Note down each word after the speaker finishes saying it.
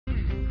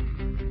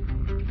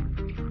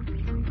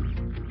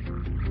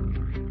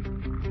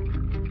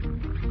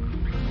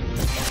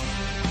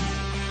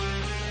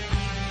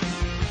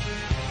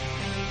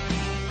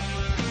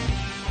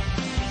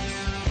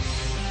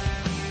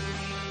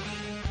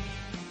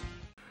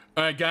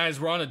Alright guys,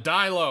 we're on a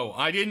Dilo.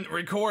 I didn't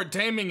record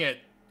taming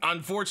it,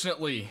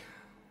 unfortunately.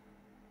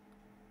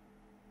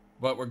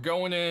 But we're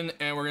going in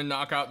and we're gonna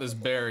knock out this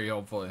berry,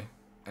 hopefully.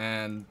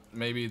 And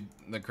maybe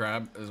the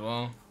crab as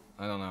well.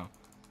 I don't know.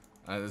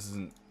 This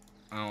isn't,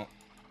 I don't,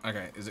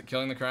 okay, is it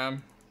killing the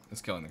crab?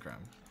 It's killing the crab.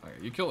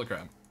 Okay, you kill the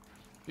crab.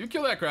 You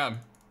kill that crab.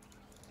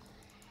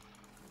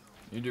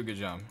 You do a good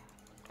job.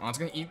 Oh, it's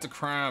gonna eat the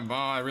crab. Oh,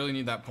 I really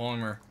need that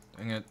polymer.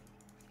 Dang it.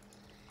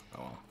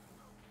 Oh well.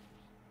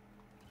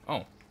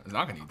 Oh, it's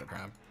not gonna eat the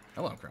crab.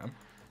 Hello, crab.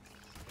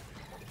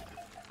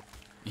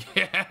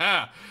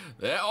 Yeah!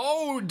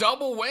 Oh,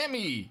 double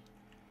whammy!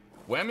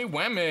 Whammy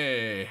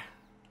whammy!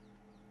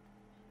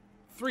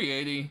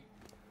 380.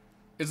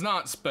 It's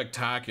not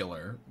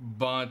spectacular,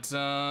 but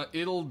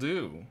it'll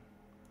do.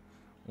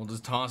 We'll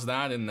just toss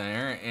that in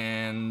there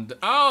and...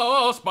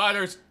 Oh,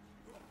 spiders!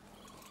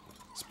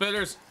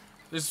 Spitters!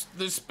 There's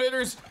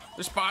spitters!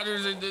 There's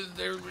spiders and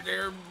they're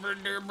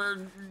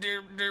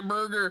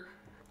burger.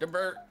 I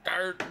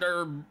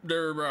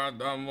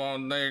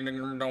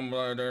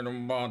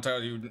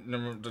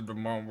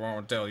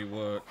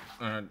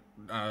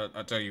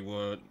tell you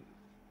what.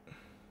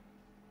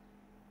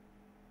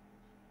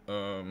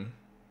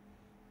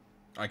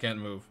 I can't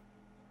move.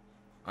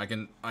 I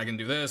can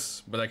do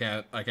this, but I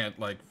can't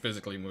like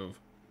physically move.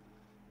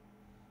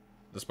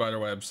 The spider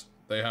webs,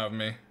 they have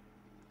me.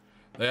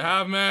 They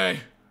have me.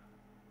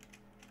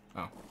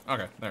 Oh,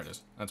 okay, there it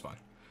is. That's fine.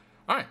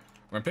 All right,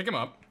 we're gonna pick him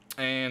up.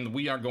 And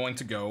we are going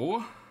to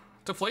go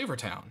to Flavor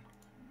Town.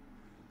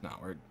 No,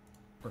 we're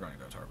going to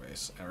go to our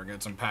base and we're gonna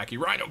get some Packy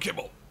Rhino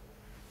kibble.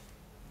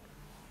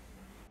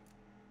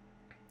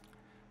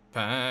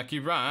 Packy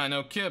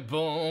Rhino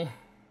kibble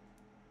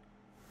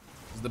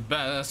is the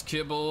best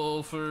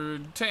kibble for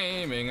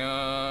taming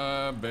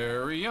a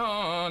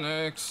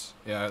Bayronyx.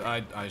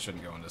 Yeah, I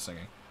shouldn't go into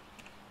singing.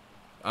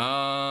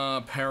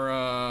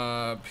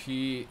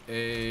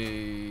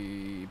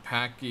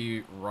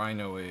 Packy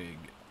Rhino egg.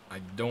 I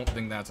don't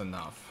think that's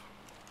enough.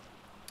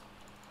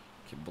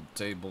 Kibble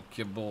table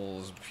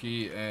kibbles,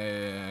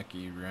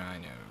 Packy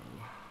Rhino.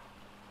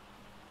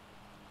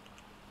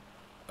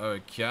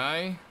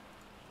 Okay.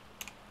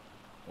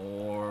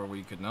 Or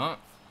we could not.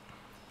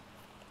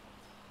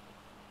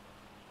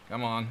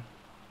 Come on.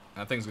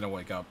 That thing's gonna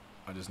wake up.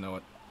 I just know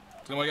it.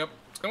 It's gonna wake up.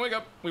 It's gonna wake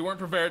up. We weren't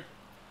prepared.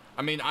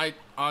 I mean, I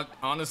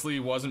honestly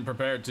wasn't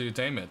prepared to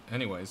tame it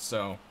anyways,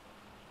 so...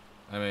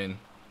 I mean...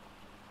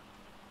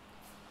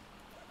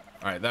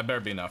 Alright, that better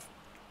be enough.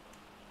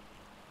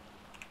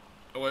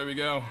 Away we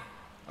go.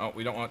 Oh,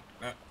 we don't want...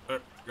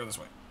 go this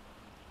way.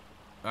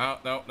 Oh,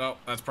 no,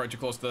 that's probably too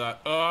close to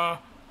that.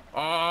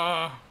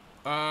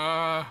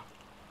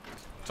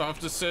 Tough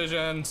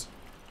decisions.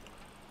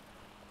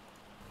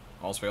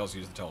 All fails,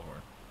 use the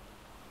teleport.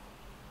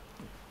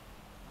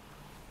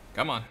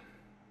 Come on.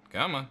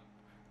 Come on.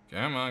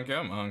 Come on,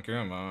 come on,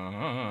 come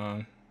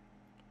on.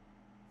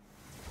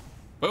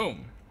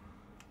 Boom.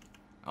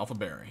 Alpha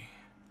berry.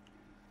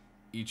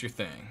 Eat your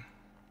thing.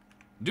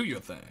 Do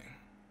your thing.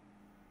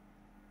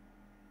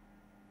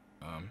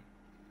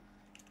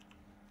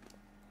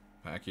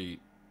 Packy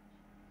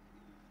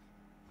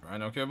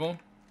Rhino kibble?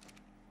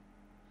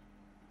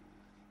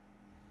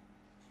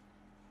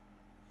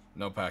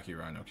 No Packy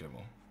Rhino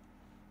kibble.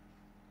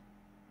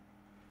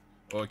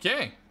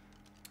 Okay.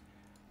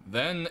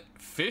 Then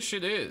fish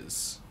it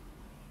is.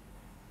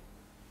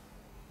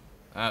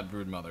 That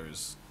broodmother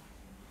is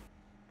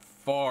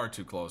far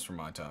too close for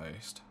my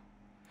taste.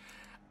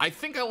 I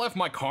think I left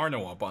my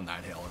Carno up on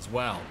that hill as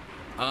well.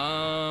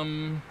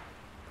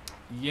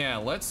 Yeah,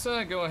 let's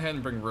go ahead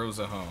and bring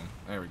Rosa home.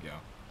 There we go.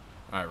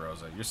 Alright,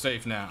 Rosa, you're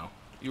safe now.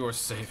 You are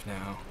safe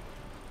now.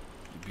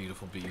 You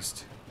beautiful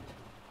beast.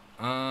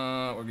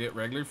 We'll get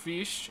regular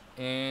fish,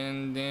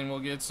 and then we'll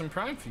get some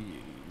prime fish.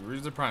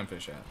 Where's the prime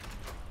fish at?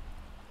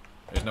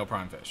 There's no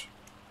prime fish.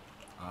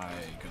 I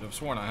could have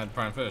sworn I had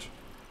prime fish.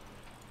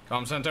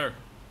 Comm center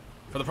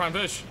for the prime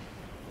fish.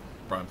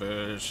 Prime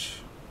fish.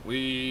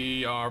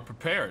 We are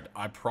prepared.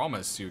 I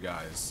promise you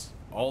guys.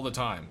 All the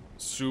time.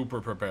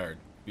 Super prepared.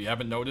 If you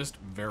haven't noticed,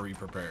 very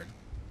prepared.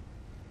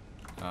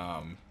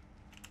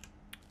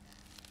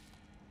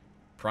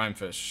 Prime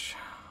fish.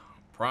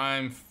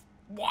 Why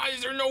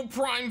is there no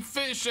prime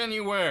fish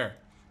anywhere?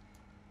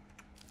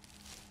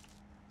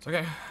 It's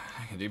okay.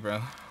 Take a deep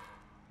breath.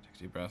 Take a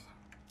deep breath.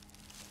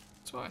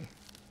 It's fine.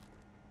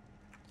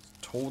 It's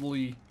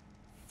totally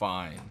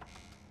fine.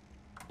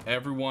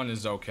 Everyone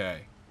is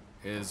okay.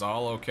 It is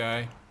all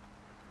okay.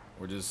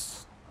 We're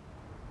just...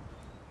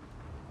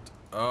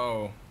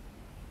 Oh.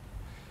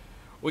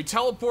 We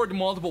teleport to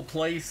multiple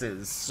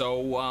places,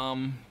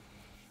 so,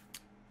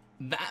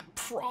 that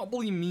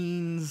probably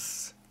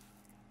means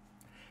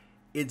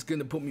it's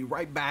gonna put me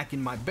right back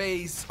in my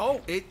base.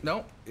 Oh,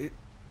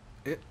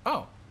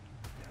 oh.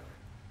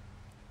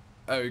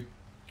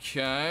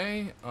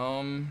 Okay,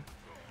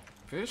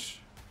 fish?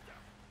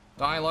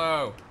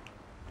 Dilo,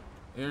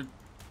 you're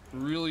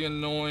really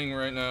annoying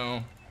right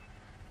now.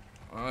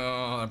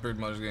 Oh, that bird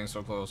mother's getting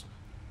so close.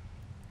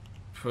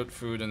 Put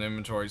food in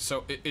inventory.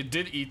 So it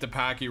did eat the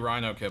Packy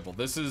Rhino kibble.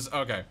 This is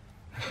okay.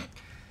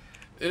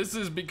 This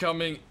is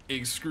becoming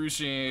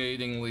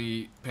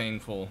excruciatingly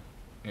painful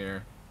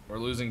here. We're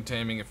losing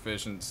taming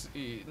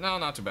efficiency. No,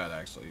 not too bad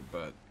actually,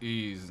 but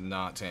he's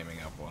not taming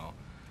up well.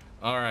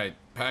 Alright,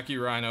 Packy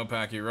Rhino,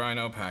 Packy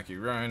Rhino, Packy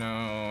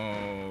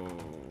Rhino.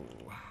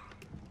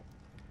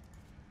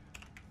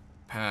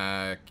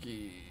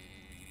 Packy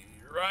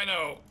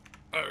Rhino.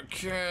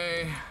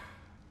 Okay.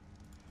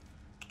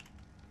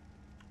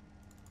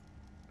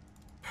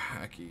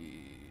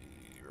 Packy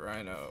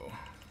Rhino.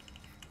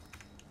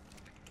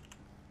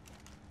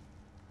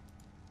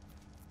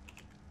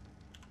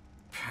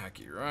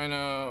 Packy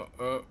Rhino.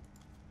 Oh.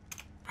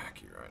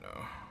 Packy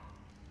Rhino.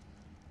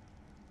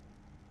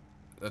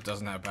 That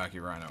doesn't have Packy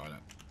Rhino in it.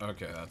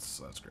 Okay,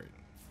 that's great.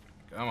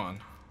 Come on.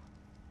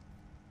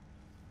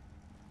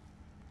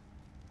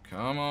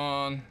 Come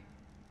on.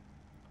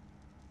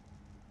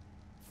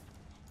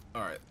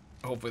 Alright.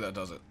 Hopefully that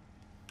does it.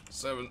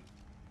 7.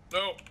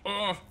 No.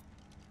 Oh.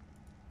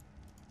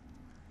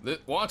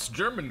 Watch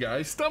German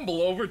guy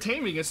stumble over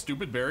taming a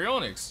stupid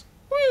Baryonyx.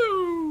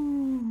 Woo!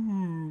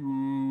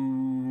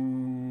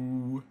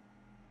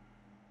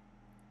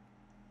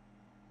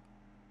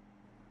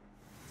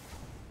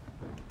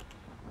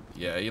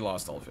 Yeah, he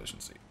lost all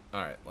efficiency.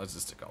 Alright, let's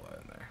just stick all that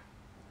in there.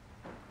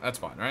 That's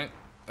fine, right?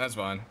 That's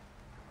fine.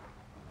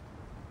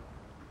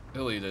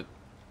 He'll eat it,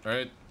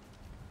 right?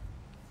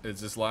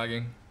 It's just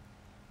lagging,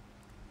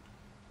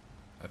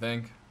 I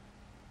think.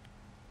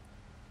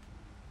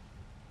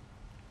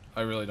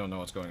 I really don't know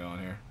what's going on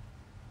here.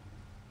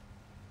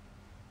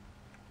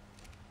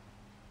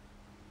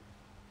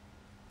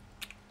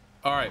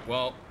 Alright,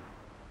 well,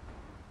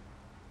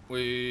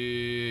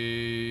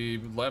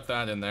 we left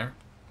that in there.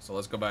 So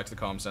let's go back to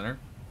the comm center.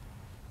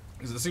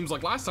 Because it seems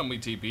like last time we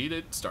TP'd,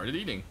 it started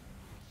eating.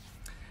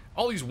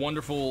 All these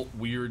wonderful,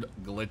 weird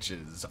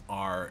glitches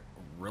are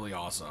really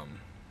awesome.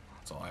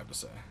 That's all I have to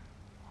say.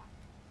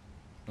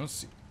 Let's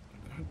see.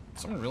 Did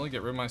someone really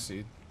get rid of my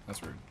seed?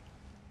 That's rude.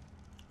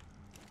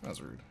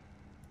 That's rude.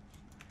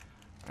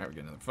 Alright, we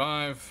get another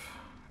 5.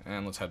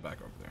 And let's head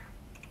back over there.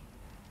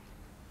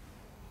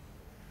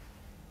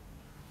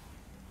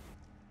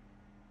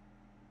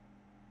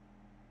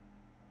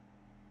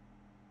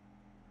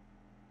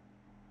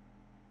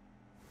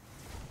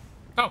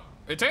 Oh,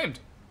 it tamed.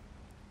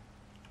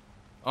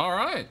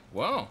 Alright,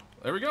 well,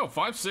 there we go.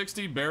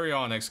 560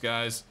 Baryonyx,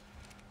 guys.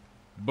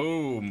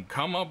 Boom.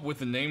 Come up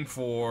with a name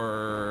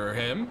for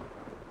him.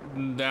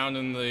 Down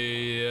in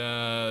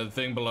the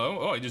thing below.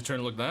 Oh, he just turned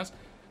to look nice.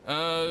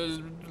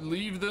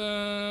 Leave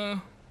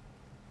the...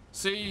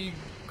 say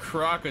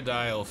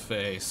crocodile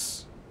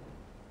face.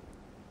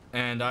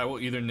 And I will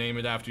either name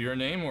it after your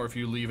name, or if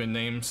you leave a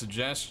name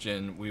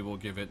suggestion, we will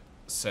give it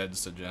said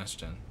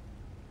suggestion.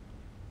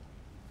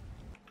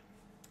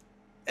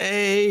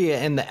 Hey,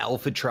 and the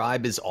Alpha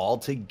Tribe is all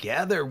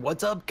together.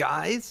 What's up,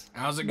 guys?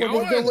 How's it going?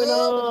 What's going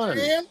on,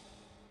 man?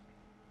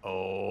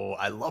 Oh,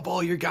 I love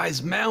all your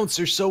guys' mounts.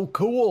 They're so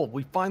cool.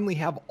 We finally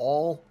have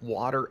all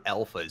water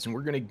alphas, and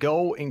we're going to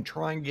go and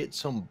try and get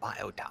some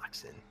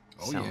biotoxin.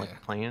 Oh, Sound yeah. like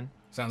a plan?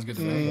 Sounds good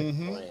to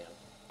me.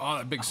 Oh,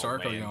 that big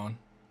Sarko yawn.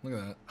 Look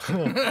at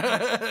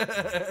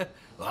that.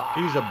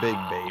 He's a big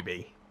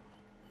baby.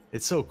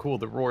 It's so cool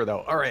to roar,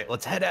 though. All right,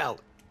 let's head out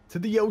to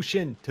the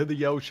ocean. To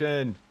the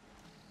ocean.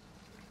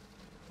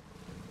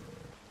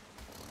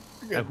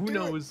 Now, who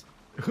knows?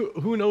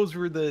 Who knows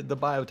where the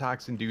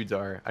biotoxin dudes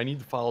are? I need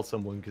to follow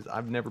someone because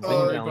I've never been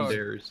down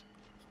there.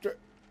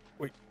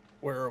 Wait,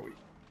 where are we?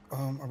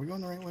 Are we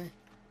going the right way?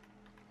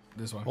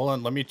 This way. Hold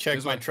on, let me check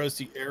This my way.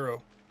 trusty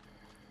arrow.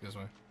 This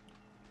way.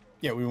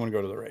 Yeah, we want to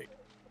go to the right.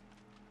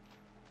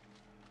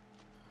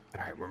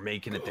 All right, we're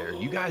making it there.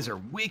 You guys are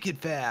wicked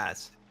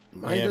fast.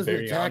 Mine doesn't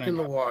attack in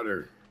the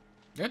water.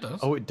 Yeah, it does.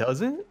 Oh, it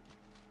doesn't?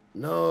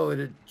 No,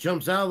 it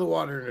jumps out of the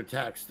water and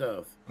attacks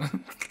stuff.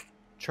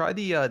 Try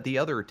the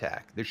other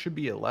attack. There should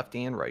be a left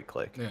and right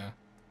click. Yeah.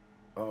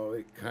 Oh,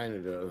 it kind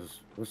of does.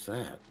 What's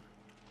that?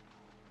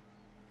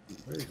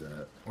 Where is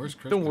that? Where's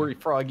Chris? Don't worry,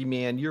 Froggy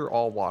Man. You're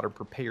all water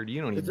prepared.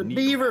 You don't It's a even need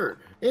beaver.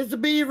 It's a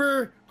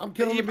beaver. I'm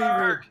killing the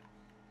beaver.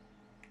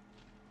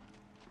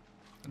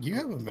 You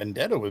have a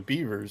vendetta with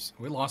beavers.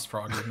 We lost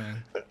Froggy,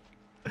 man.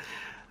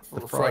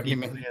 The Froggy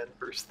Clan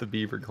versus the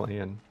Beaver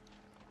Clan.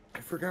 I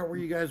forgot where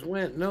you guys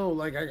went. No,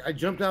 like I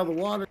jumped out of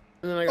the water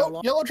and then I got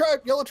lost. Yellow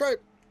tribe, yellow tribe.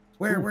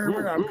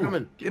 Where? I'm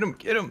coming. Get him,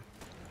 get him.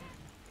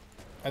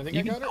 I think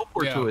You I can got it.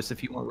 teleport Yeah. to us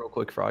if you want real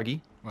quick,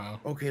 Froggy. Wow.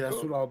 Okay, that's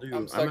what I'll do. I'm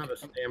I'm stuck. out of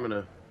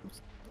stamina.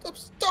 I'm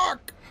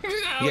stuck. You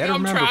gotta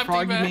remember,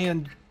 Froggy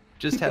Man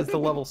just has the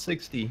level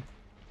 60.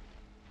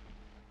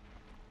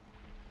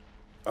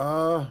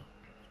 I'm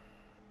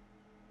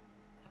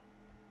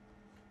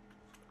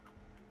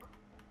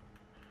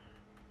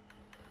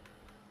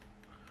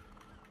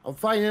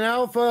fighting an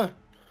alpha.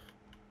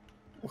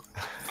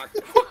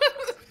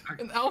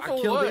 An alpha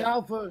I killed what? the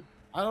alpha.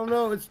 I don't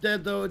know. It's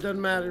dead though. It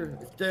doesn't matter.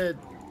 It's dead.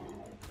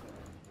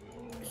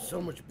 It's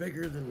so much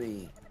bigger than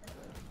me.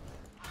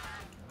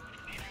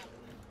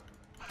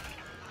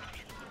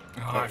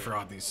 Oh, I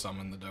forgot these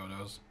summon the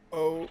dodos.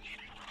 Oh,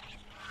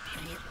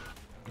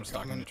 I'm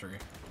stuck in the tree.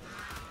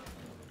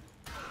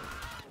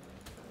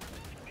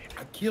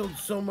 killed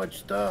so much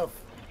stuff.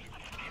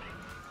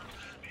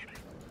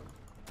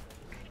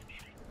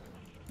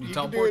 You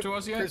teleport to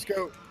us yet?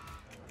 Crisco.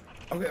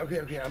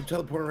 Okay. I'm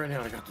teleporting right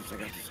now. I got this.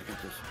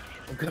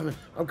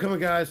 I'm coming,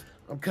 guys.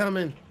 I'm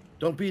coming.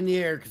 Don't be in the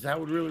air, because that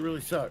would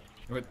really suck.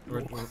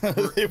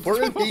 If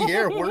we're in the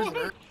air, where's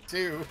Earth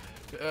too?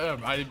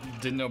 I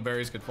didn't know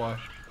berries could fly.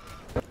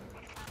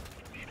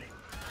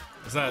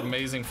 It's that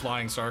amazing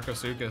flying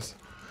Sarcosuchus.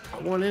 I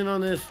want in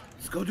on this.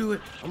 Let's go do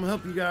it. I'm gonna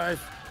help you guys.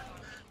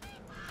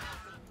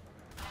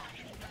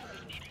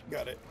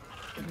 Got it.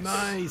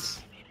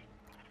 Nice.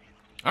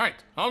 All right,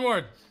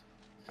 onward.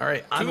 All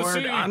right, To the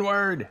sea.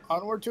 onward.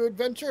 Onward to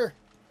adventure.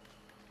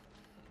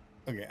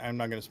 Okay, I'm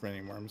not gonna sprint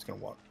anymore. I'm just gonna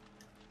walk.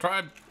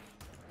 Tribe,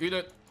 eat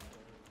it.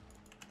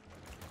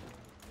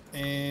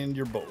 And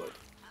your bullet.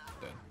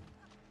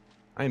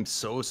 I am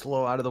so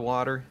slow out of the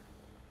water.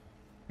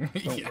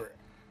 Don't Yeah. worry.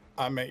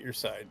 I'm at your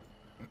side.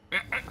 I'm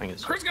gonna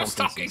start Crisco, pumping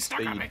stop some getting stuck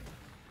on speed. me.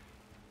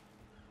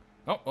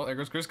 Oh, well, there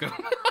goes Crisco.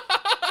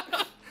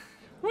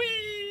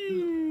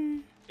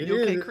 Whee!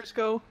 You okay, is.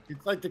 Crisco?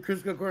 It's like the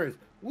Crisco chorus.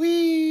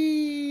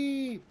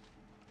 Whee!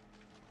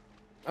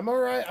 I'm all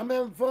right. I'm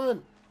having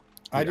fun.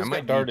 I Dude, just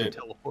might got need to darted.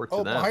 teleport to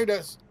Oh, them. behind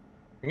us.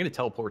 I'm gonna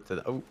teleport to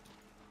the. Oh,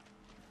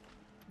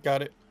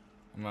 Got it.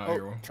 I'm out Oh,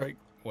 here Trike.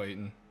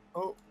 waiting.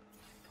 Oh,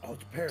 Oh,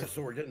 it's a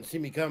parasaur. Didn't see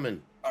me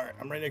coming. all right.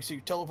 I'm right next to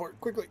you. Teleport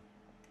quickly.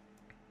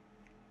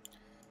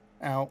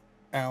 Ow.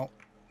 Ow.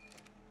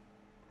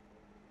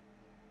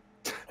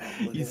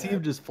 Look you at see that.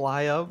 him just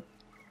fly up.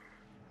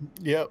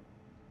 Yep.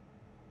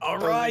 All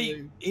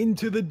right,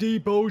 into the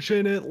deep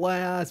ocean at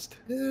last.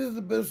 This is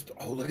the best.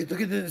 Oh, look at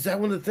this. Is that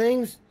one of the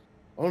things?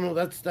 Oh no,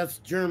 that's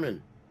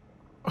German.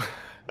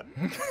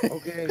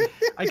 Okay.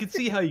 I could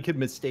see how you could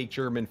mistake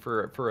German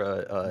for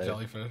a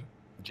Jellyfish.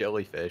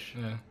 jellyfish.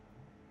 Yeah.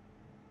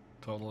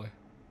 Totally.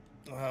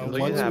 Like,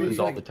 Once it happens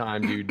we- all the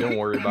time, dude. Don't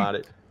worry about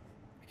it.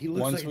 He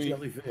looks Once like a we-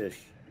 jellyfish.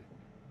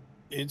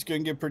 It's gonna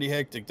get pretty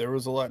hectic. There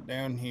was a lot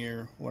down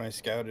here when I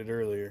scouted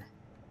earlier.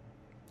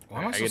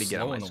 Why am I I so gotta get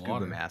slow on my in the scuba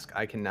water? mask.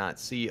 I cannot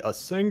see a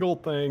single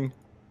thing.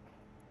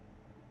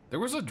 There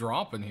was a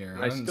drop in here.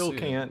 I didn't still see it.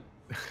 can't.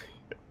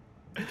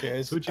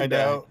 Okay, Switch I it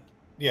back. doubt.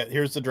 Yeah,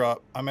 here's the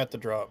drop. I'm at the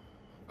drop.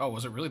 Oh,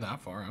 was it really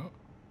that far out?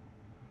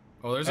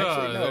 Oh, there's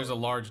Actually, no. there's a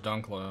large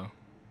dunklo.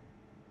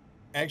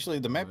 Actually,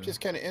 the map Okay. just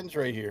kind of ends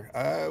right here.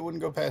 I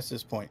wouldn't go past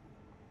this point.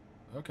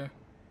 Okay.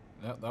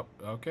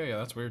 Okay, yeah,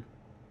 that's weird.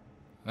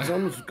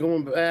 Something's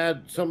going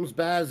bad. Something's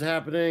bad is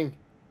happening.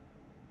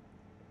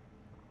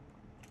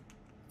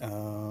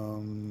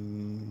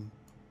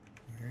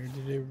 Where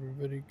did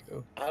everybody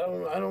go?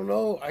 I don't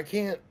know. I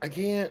can't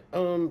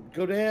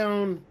go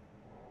down.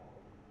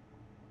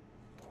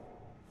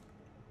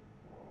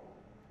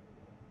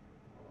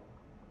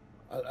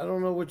 I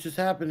don't know what just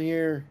happened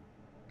here.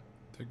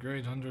 The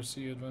Great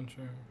Undersea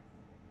Adventure.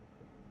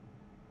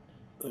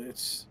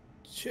 Let's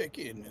check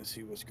in and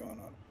see what's going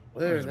on.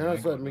 There, There's a now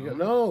it's letting me banquet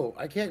go. down No,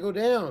 I can't go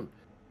down.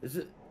 Is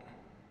it?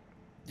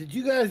 Did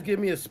you guys give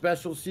me a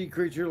special sea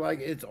creature? Like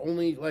it's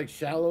only like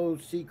shallow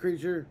sea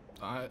creature?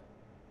 No. I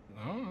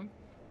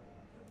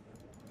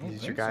don't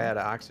Is your think guy so. out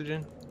of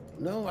oxygen?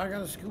 No, I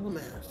got a scuba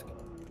mask.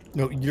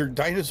 No, your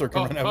dinosaur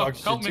can run out of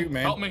oxygen help me, too,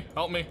 man.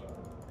 Help me.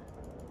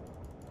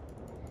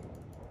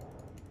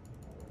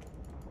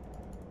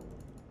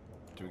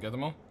 Do we get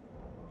them all?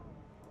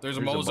 There's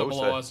a There's a Mosa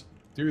below Mosa. us.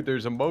 Dude,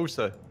 there's a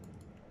Mosa.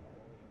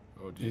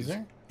 Oh, jeez. Is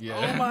there?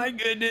 Yeah. Oh my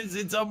goodness,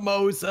 it's a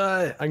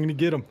Mosa. I'm gonna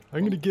get him.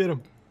 I'm gonna get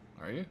him.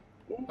 Are you?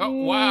 Oh,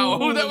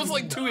 wow. That was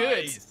like 2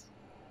 hits.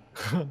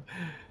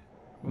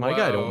 My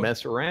guy Wow. don't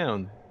mess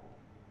around.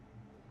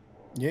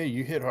 Yeah,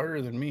 you hit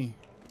harder than me.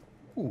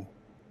 Ooh.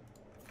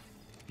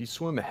 You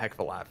swim a heck of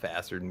a lot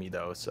faster than me,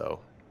 though, so.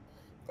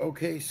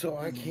 Okay, so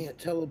I can't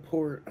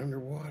teleport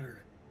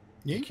underwater.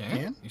 Yeah, You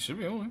can? You should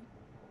be able to.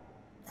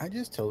 I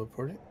just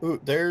teleported. Ooh,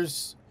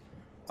 there's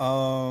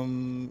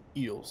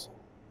eels.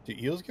 Do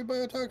eels get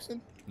biotoxin?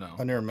 No.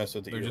 I never mess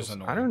with the They're eels. just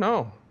annoying. I don't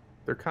know.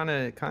 They're kind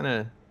of.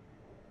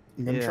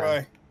 I'm gonna yeah. try.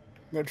 I'm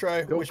gonna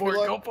try. Go Wish for me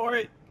it. luck. Go for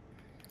it.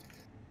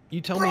 You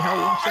tell me how it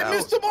works I out.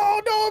 missed them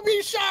all. No, I'm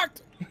being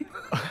shocked. Get him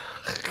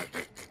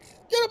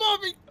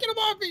off me. Get him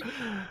off me.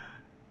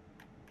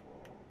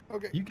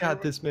 Okay. You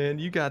got this, man.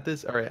 You got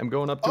this. All right, I'm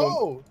going up to him.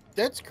 Oh,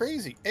 that's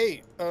crazy.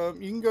 Hey, you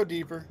can go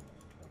deeper.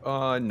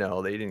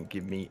 No, they didn't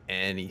give me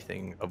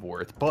anything of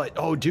worth. But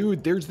oh,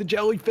 dude, there's the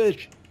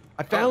jellyfish.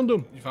 I found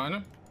him. You find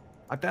him?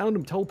 I found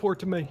him. Teleport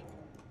to me.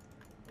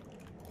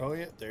 Oh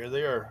yeah, there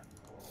they are.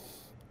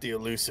 The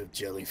elusive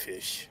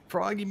jellyfish.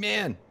 Froggy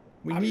man,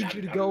 we need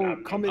you to go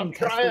come in and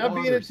test the I'm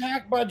being waters.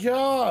 attacked by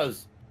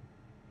Jaws.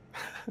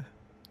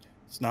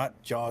 It's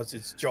not Jaws,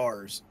 it's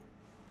jars.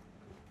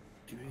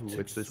 Dude, Ooh, it took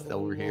what's this so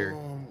over here?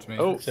 long. It's me.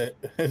 Oh,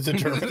 It's a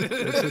German.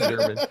 it's a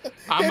German.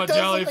 I'm It a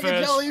does look like a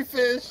jellyfish.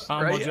 jellyfish.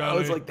 I'm a Right? jelly. I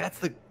was like, that's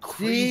the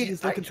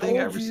craziest I looking thing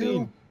I've told ever you.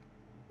 seen.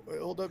 Wait,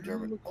 hold up, You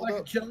German. look Hold like a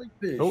up.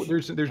 jellyfish. Oh,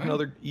 there's Huh?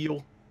 another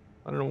eel.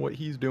 I don't know what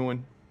he's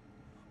doing.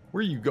 Where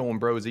are you going,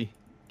 Brosy?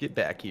 Get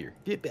back here.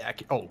 Get back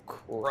here. Oh,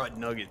 crud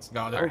nuggets.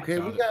 Got it. Okay,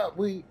 got it.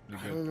 we. You're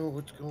I good. don't know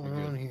what's going You're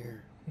good. on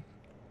here.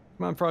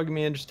 Come on, Froggy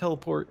Man, just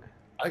teleport.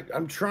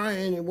 I'm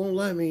trying. It won't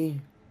let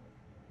me.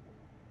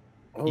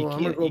 Hold on,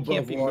 I'm gonna go You can't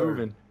above be water.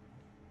 moving.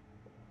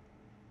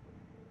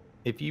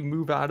 If you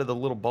move out of the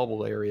little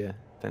bubble area,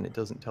 then it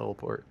doesn't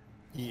teleport.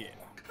 Yeah.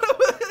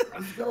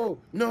 Let's go.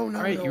 No, no,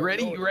 All right, no, you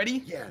ready? no. You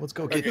ready? Yeah. Let's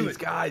go Okay. get these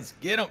guys.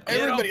 Get them. Get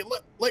Everybody, them.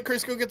 let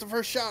Chris go get the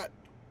first shot.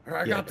 All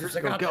right, I Yeah, got this.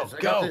 Chris, I got go, this. I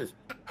got go. this.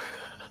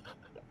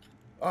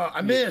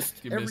 I missed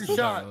You every missed it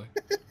shot. entirely.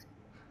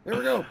 There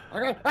we go. I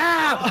got.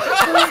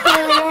 What's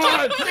going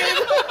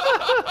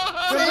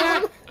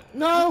on?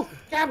 No,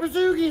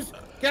 Kapazugis.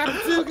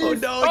 Kapazugis. Oh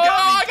no! Oh,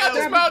 I got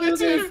this mounted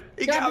too.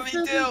 He got me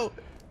too.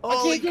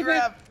 Holy can't get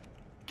crap!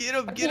 Get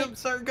him! Get can't- him,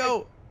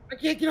 Sargo! I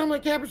can't get on my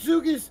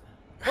Kapazugis.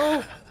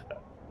 Oh,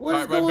 what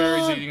is Alright, my going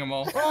berry's on? eating them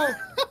all. Oh,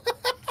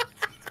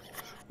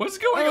 What's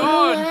going what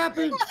on?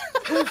 happened?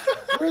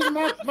 Where's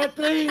my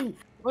thing?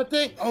 My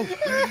thing. Oh,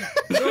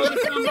 no,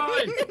 that's not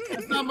mine.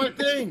 That's not my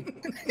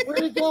thing.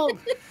 Where'd it go?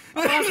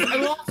 I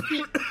lost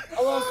it.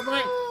 I lost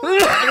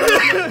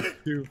mine.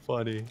 Too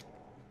funny.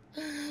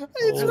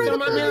 It's Oh, right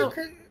my up there. mouth.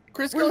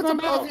 Chris, Where's go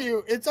my above mouth?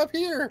 you. It's up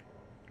here.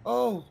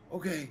 Oh,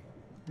 okay.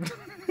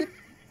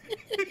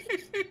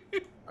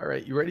 All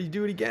right, you ready to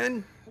do it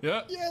again?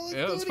 Yeah, Yeah, let's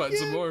do let's it find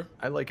some again. more.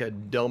 I like a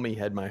dummy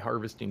had my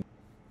harvesting.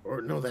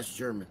 Or no, that's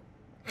German.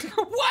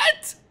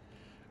 What?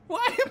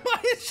 Why am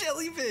I a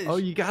jellyfish? Oh,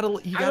 you gotta I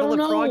let don't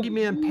know. Froggy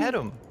Man pet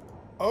him.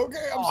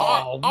 Okay, I'm Oh,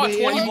 sorry. Oh, man,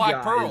 20 you black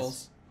guys.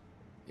 pearls.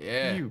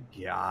 Yeah. You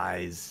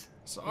guys.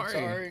 I'm Sorry.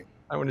 sorry.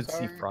 I wanted to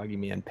see Sorry. Froggy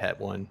Man pet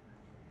one.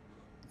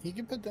 He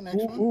can put the next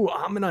Ooh, one. ooh,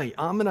 Ammonite,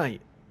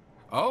 Ammonite.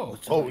 Oh.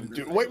 Oh,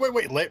 dude,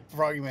 wait. Let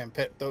Froggy Man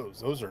pet those.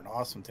 Those are an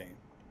awesome team.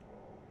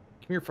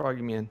 Come here,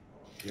 Froggy Man.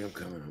 Okay, I'm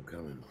coming. Where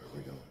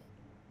we going?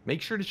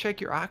 Make sure to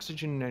check your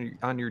oxygen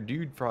on your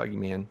dude, Froggy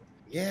Man.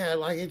 Yeah,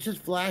 like it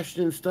just flashed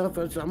and stuff.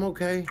 I'm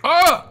okay.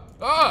 Ah!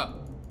 Ah!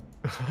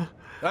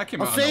 That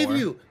came I'll out of save nowhere.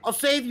 you. I'll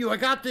save you. I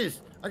got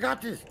this. All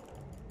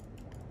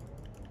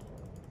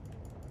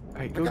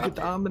right, go got get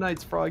the this.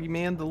 Ammonites, Froggy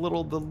Man.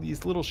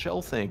 These little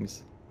shell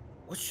things.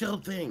 What shell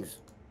things?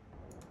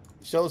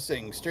 Shell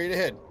sing straight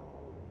ahead.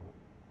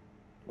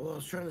 Well, I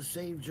was trying to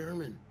save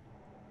German.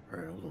 All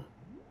right, hold on.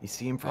 You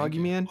see him, Froggy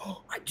Man?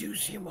 Oh, I do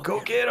see him. Go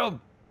get him.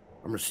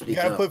 I'm gonna You sneak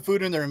gotta up. put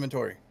food in their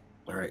inventory.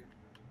 All right.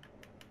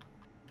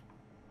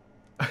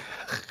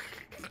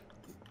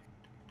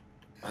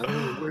 I don't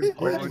know where'd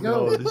Oh it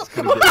go? no, this is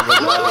gonna get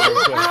really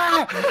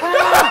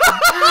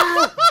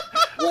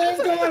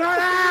What's going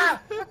on?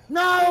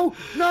 No!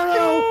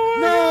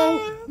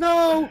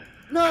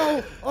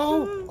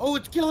 Oh,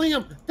 it's killing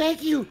him.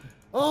 Thank you.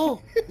 Oh,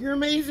 you're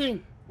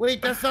amazing.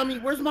 Wait, that's not me.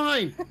 Where's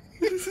mine?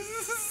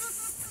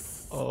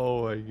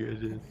 Oh my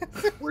goodness.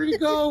 Where'd he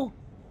go?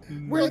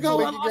 Where'd it go?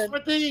 I Wait, lost my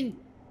thing.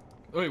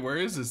 Wait, where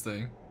is this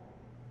thing?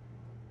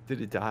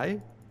 Did it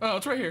die? Oh,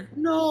 it's right here.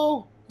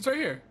 No. It's right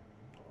here.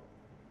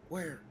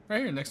 Where?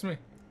 Right here, next to me.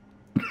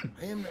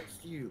 I am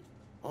next to you.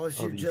 Oh, it's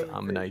Oh, your these jellyfish.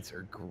 Ammonites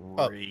are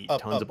great.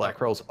 Up, Tons up, of black up.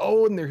 pearls.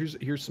 Oh, and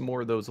here's some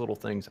more of those little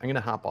things. I'm gonna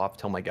hop off,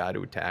 tell my guy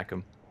to attack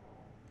him.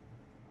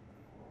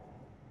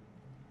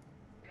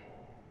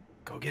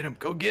 Go get him!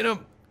 Go get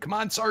him! Come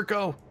on,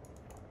 Sarko!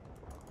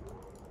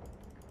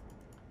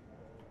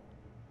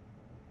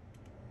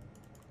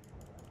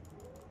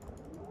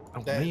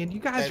 Oh man, you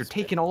guys are that's-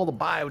 taking all the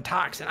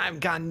biotoxin. I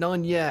haven't got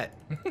none yet.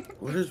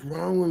 What is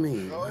wrong with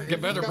me? Oh, Get you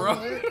better, got bro.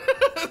 one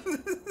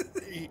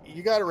there?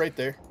 You got it right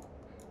there.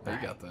 Oh,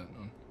 you got that.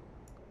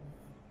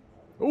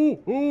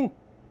 Oh,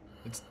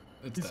 It's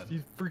he's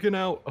dead. freaking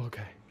out.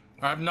 Okay.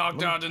 I've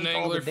knocked out an Take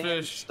all the damn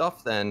anglerfish.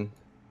 stuff then.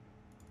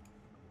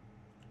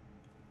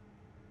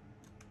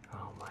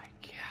 Oh my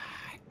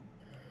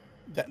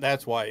god.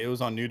 That's why it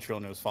was on neutral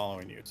and it was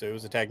following you, so it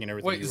was attacking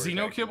everything. Wait, you were Xeno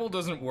attacking. Kibble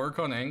doesn't work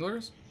on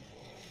anglers?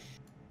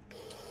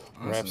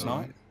 Perhaps That's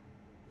not.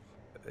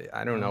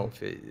 I don't know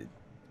if it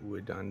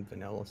would on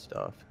vanilla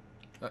stuff.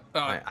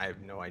 I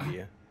have no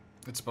idea.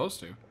 It's supposed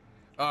to.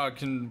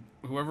 Can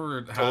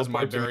whoever has Teleport my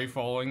to me. berry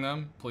following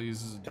them,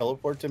 please?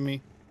 Teleport to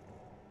me.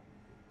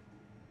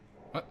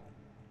 What?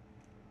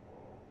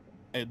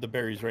 The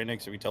berry's right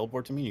next to me.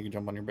 Teleport to me. You can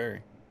jump on your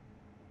berry.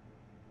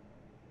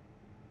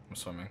 I'm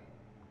swimming.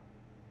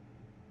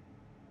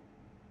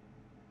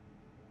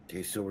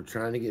 Okay, so we're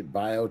trying to get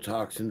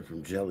biotoxin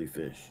from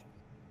jellyfish.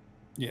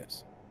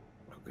 Yes.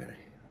 Okay,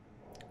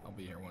 I'll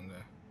be here one day.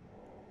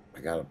 I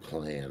got a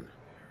plan.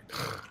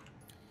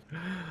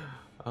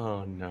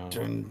 Oh no.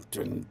 Dun,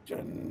 dun,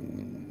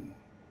 dun.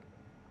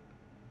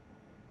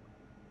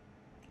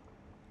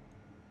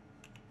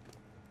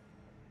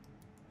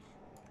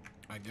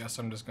 I guess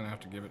I'm just gonna have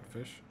to give it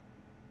fish.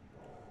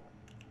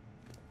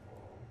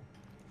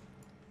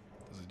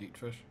 Does it eat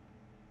fish?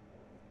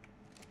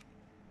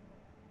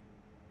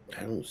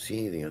 I don't see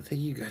anything. I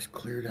think you guys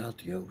cleared out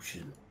the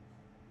ocean.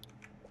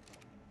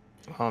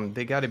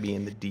 They got to be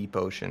in the deep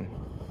ocean.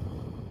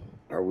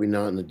 Are we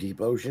not in the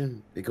deep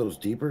ocean? It goes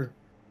deeper?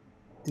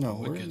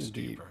 No, It we're in gets the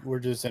deep. deeper. We're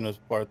just in a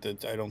part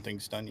that I don't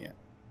think's done yet.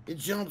 It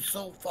jumps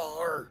so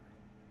far.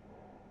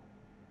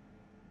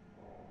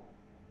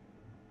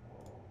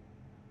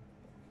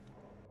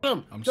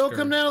 I'm Don't scared.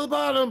 come down to the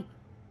bottom.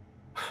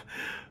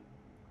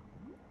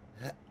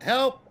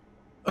 Help!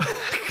 You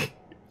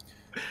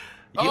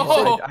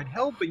Oh! said I'd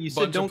help, but you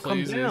said Bunch don't of come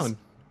pleasies. down.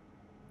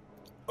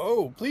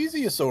 Oh,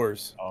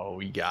 plesiosaurs. Oh,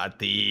 we got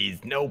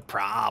these. No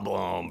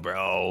problem,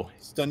 bro.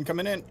 Stun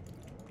coming in.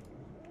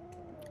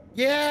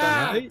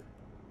 Yeah! Right?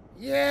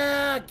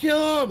 Yeah!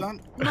 Kill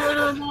them! Stun.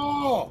 Murder them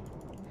all!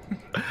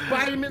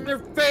 Bite them in their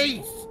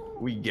face!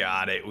 We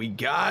got it. We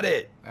got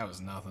it. That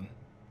was nothing.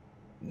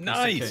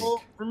 Nice. cake.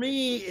 Well, for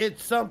me,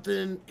 it's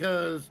something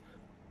because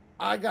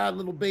I got a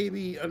little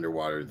baby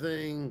underwater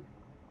thing.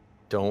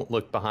 Don't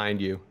look behind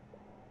you.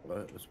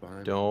 What's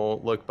behind?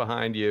 Don't look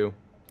behind you.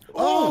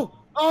 Oh!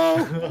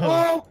 Oh!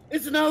 Oh!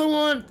 It's another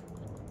one!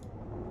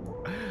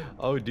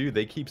 Oh, dude,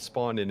 they keep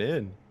spawning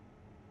in.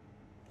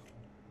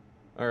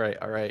 All right,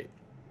 all right.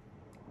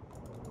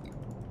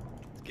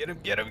 Get him,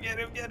 get him, get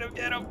him, get him,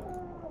 get him.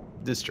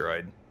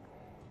 Destroyed.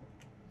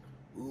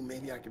 Ooh,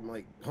 maybe I can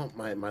like pump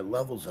my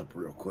levels up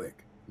real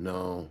quick.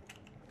 No,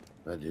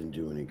 that didn't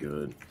do any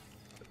good.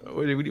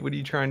 What are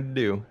you trying to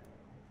do?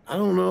 I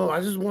don't know.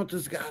 I just want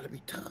this guy to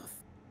be tough.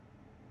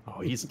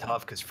 Oh, he's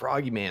tough because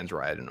Froggy Man's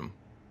riding him.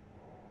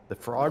 The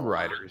Frog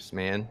Riders,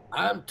 man.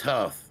 I'm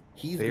tough.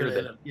 He's They're gonna the-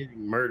 end up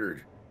getting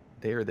murdered.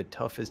 They are the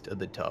toughest of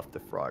the tough, the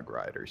Frog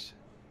Riders.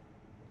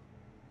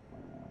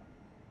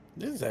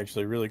 This is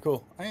actually really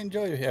cool. I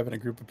enjoy having a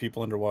group of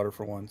people underwater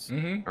for once.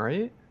 Mm-hmm. All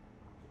right?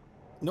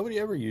 Nobody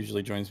ever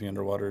usually joins me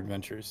underwater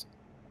adventures.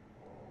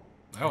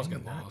 I was I'm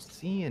getting not lost.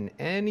 seeing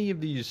any of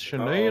these Oh,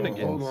 shenanigans.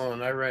 hold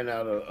on, I ran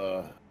out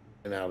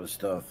of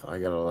stuff. I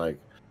gotta like,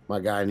 my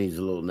guy needs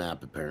a little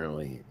nap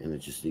apparently, and it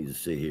just needs to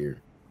sit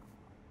here.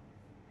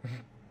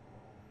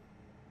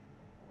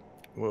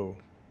 Whoa.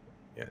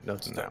 Yeah,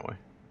 nothing that way.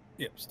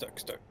 Yep, stuck.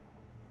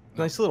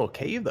 Nice little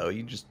cave, though.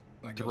 You just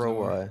That goes throw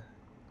nowhere.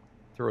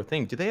 throw a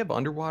thing. Do they have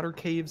underwater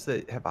caves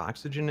that have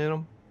oxygen in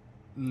them?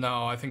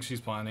 No, I think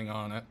she's planning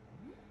on it.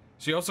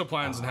 She also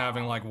plans on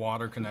having like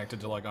water connected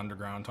to like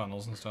underground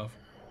tunnels and stuff.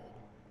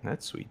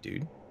 That's sweet,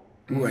 dude.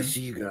 Ooh, I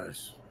see you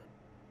guys.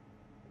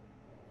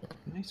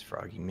 Nice,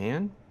 Froggy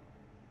Man.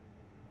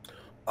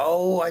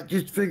 Oh, I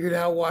just figured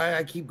out why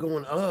I keep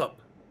going up.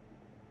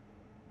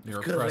 You're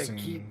Because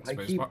pressing I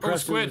space keep bar. Oh,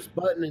 pressing squid! this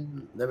button,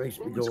 and that makes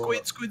me go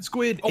up.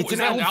 Squid. Oh, It's is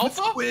an that an alpha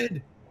alpha?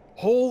 squid.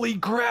 Holy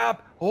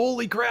crap.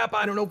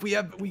 I don't know if we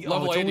have.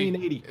 Level it's only 80. an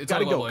 80. It's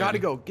Gotta on go. level Gotta 80.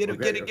 go. Get it.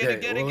 Okay, Get it. Get it.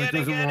 okay. Get it. Well, Get it.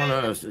 it doesn't Get want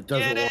it. us. It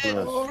doesn't Get it.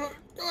 want us.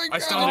 I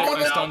stunned it. I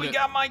no, stunned we it.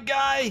 got my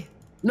guy. Get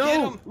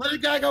No, him. let the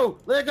guy go.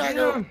 Let the guy Get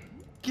go. him.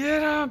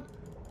 Get him.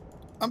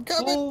 I'm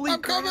coming. Holy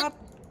I'm crap. coming.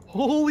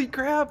 Holy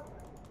crap.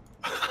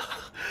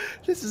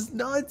 This is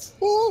nuts.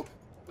 Ooh,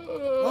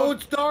 Oh,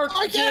 it's dark.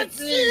 I can't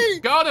see.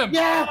 Got him!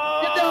 Yeah,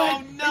 Oh, it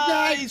died. It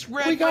died. nice.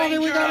 Red We got it.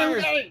 We got it. We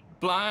Ranger. got it.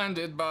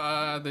 Blinded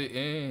by the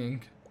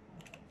ink.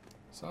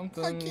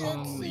 Something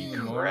can't see.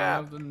 more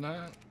Crap. than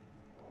that.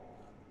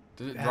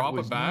 Did it That drop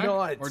was it back?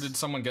 nuts. Or did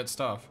someone get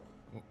stuff?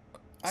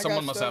 I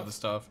Someone got must have the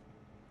stuff.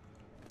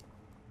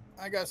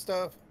 I got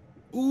stuff.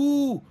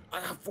 Ooh, I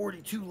got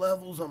 42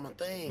 levels on my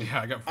thing.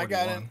 Yeah, I got 41. I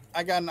got it.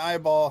 I got an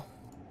eyeball.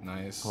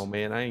 Nice. Oh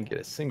man, I didn't get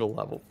a single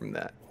level from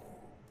that.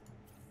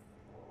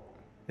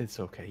 It's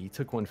okay. You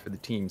took one for the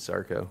team,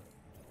 Sarko.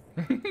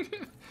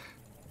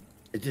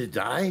 It did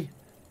die?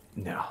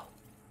 No,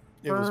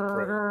 It was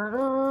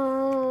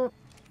pro.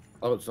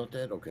 Oh, it's not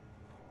dead? Okay.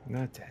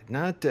 not dead.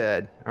 Not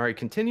dead. All right,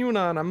 continuing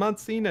on. I'm not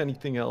seeing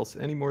anything else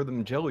any more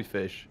than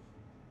jellyfish.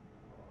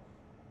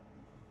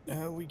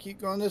 We keep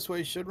going this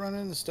way. Should run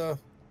into stuff.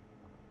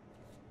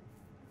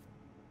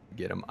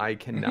 Get him. I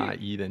cannot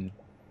even.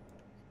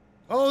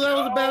 Oh, that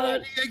was a bad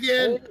idea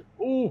again.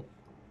 Oh.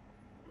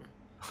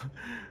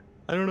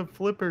 I don't have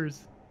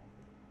flippers.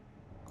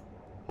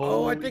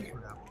 Oh, I Holy think.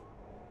 crap.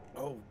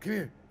 Oh, come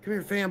here. Come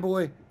here,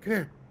 fanboy. Come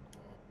here.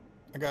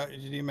 I got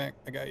you, D-Mac.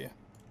 I got you.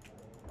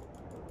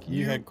 Can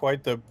You had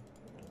quite the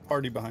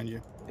party behind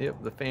you.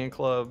 Yep, the fan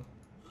club.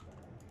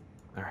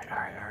 All right, all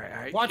right, all right,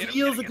 all right. Watch, Get him,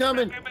 eels get are him,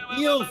 get him. coming.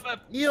 Eels.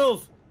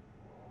 Eels.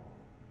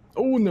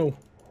 Oh no.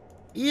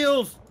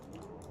 Eels.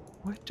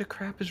 What the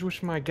crap is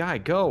with my guy?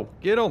 Go,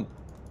 get him.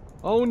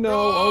 Oh no,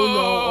 oh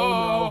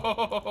no,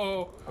 oh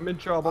no. I'm in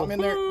trouble. I'm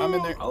in there. I'm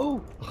in there.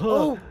 Oh.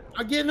 Oh,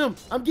 I'm getting him.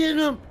 I'm getting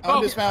him.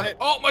 I'm dismounted.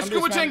 Oh, my I'm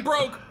scuba tank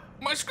dismounted. broke!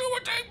 My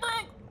scuba tank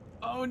broke!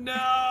 Oh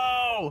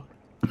no.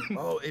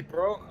 Oh, it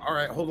broke. All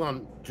right, hold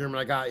on, German.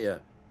 I got you.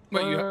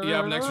 Wait, you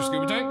have an extra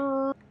scuba tank?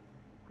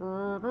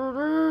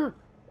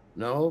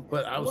 No,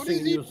 but I was What is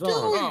singing he you a song.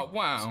 doing? Oh,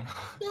 wow.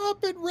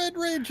 Stop it, Red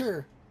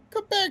Ranger.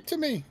 Come back to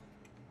me.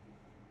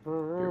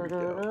 Here we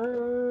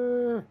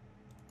go.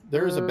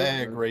 There's a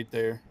bag right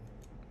there.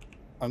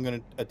 I'm going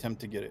to attempt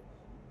to get it.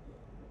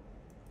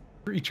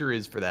 Creature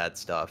is for that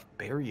stuff.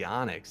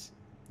 Baryonyx.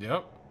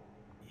 Yep.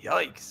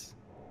 Yikes.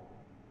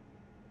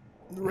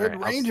 The Red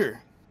Alright, I'll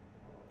Ranger.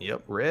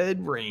 Yep,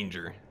 Red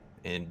Ranger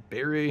and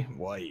Barry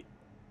White.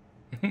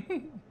 All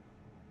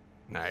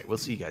right, we'll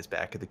see you guys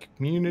back at the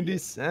community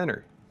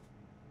center.